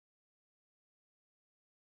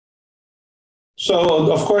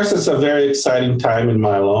So, of course, it's a very exciting time in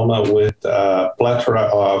myeloma with a plethora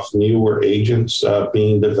of newer agents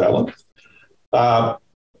being developed.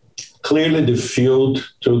 Clearly, the field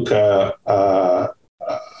took a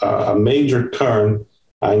major turn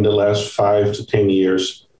in the last 5 to 10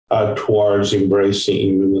 years towards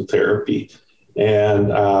embracing immunotherapy. And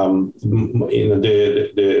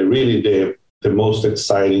the most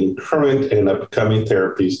exciting current and upcoming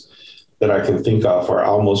therapies that I can think of are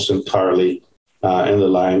almost entirely in the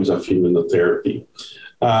lines of immunotherapy.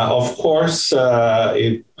 Of course, we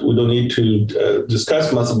don't need to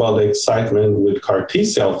discuss much about the excitement with CAR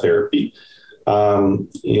T-cell therapy. We're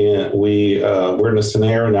in a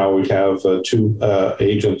scenario now we have 2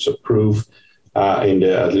 agents approved,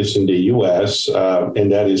 at least in the U.S.,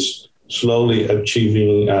 and that is slowly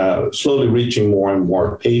reaching more and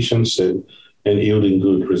more patients and yielding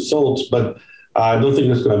good results. But I don't think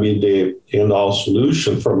it's going to be the end-all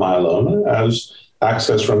solution for myeloma, as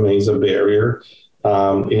access remains a barrier,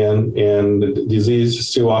 and the disease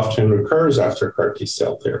still often recurs after CAR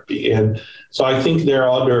T-cell therapy. And so I think there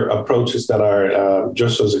are other approaches that are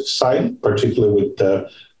just as exciting, particularly with the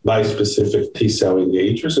bispecific T-cell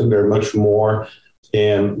engagers, and they're much more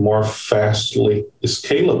and more fastly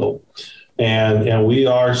scalable. And we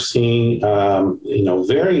are seeing,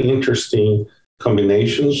 very interesting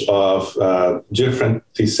combinations of different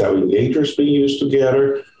T-cell engagers being used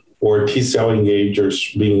together, or T-cell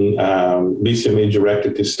engagers being,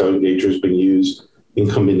 BCMA-directed T-cell engagers being used in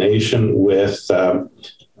combination with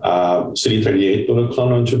CD38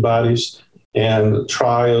 monoclonal antibodies, and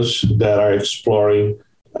trials that are exploring,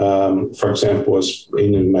 for example, as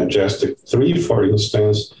in Majestic 3, for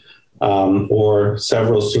instance, or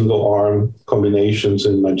several single-arm combinations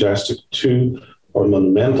in Majestic 2 or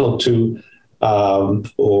Monumental 2,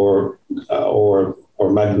 or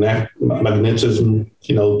magnetism,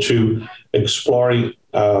 to exploring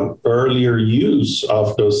earlier use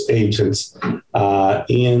of those agents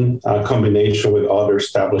in combination with other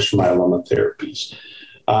established myeloma therapies.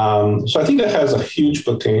 So I think that has a huge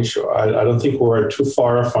potential. I don't think we're too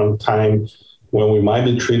far from time when we might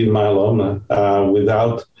be treating myeloma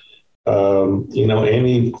without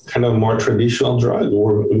any kind of more traditional drug,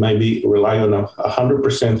 or we might be relying on a 100%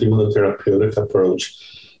 immunotherapeutic approach.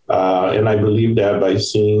 And I believe that by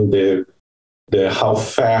seeing how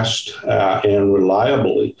fast and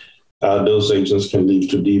reliably those agents can lead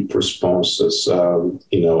to deep responses,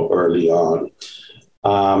 early on.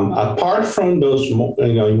 Apart from those,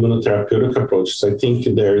 immunotherapeutic approaches, I think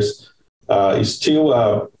there's still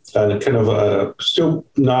still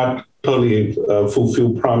not totally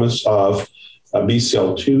fulfilled promise of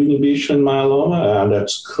BCL2 inhibition myeloma, and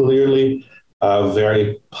that's clearly a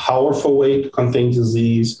very powerful way to contain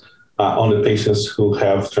disease on the patients who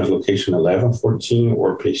have translocation 11-14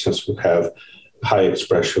 or patients who have high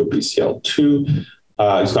expression of BCL2.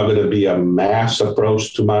 It's not going to be a mass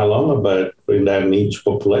approach to myeloma, but in that niche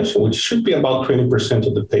population, which should be about 20%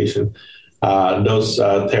 of the patient, those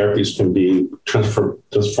therapies can be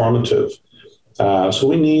transformative. So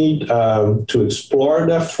we need to explore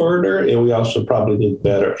that further, and we also probably need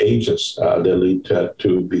better agents that lead to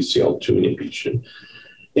BCL2 inhibition.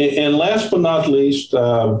 And last but not least,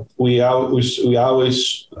 we always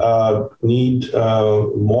need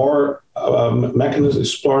more mechanisms,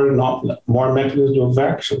 exploring more mechanisms of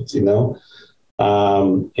actions, and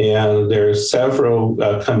there's several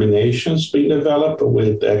combinations being developed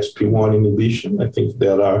with XP1 inhibition. I think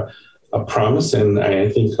that are a promise, and I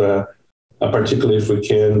think particularly if we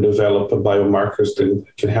can develop biomarkers that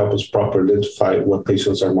can help us properly identify what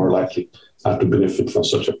patients are more likely to benefit from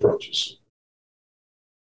such approaches.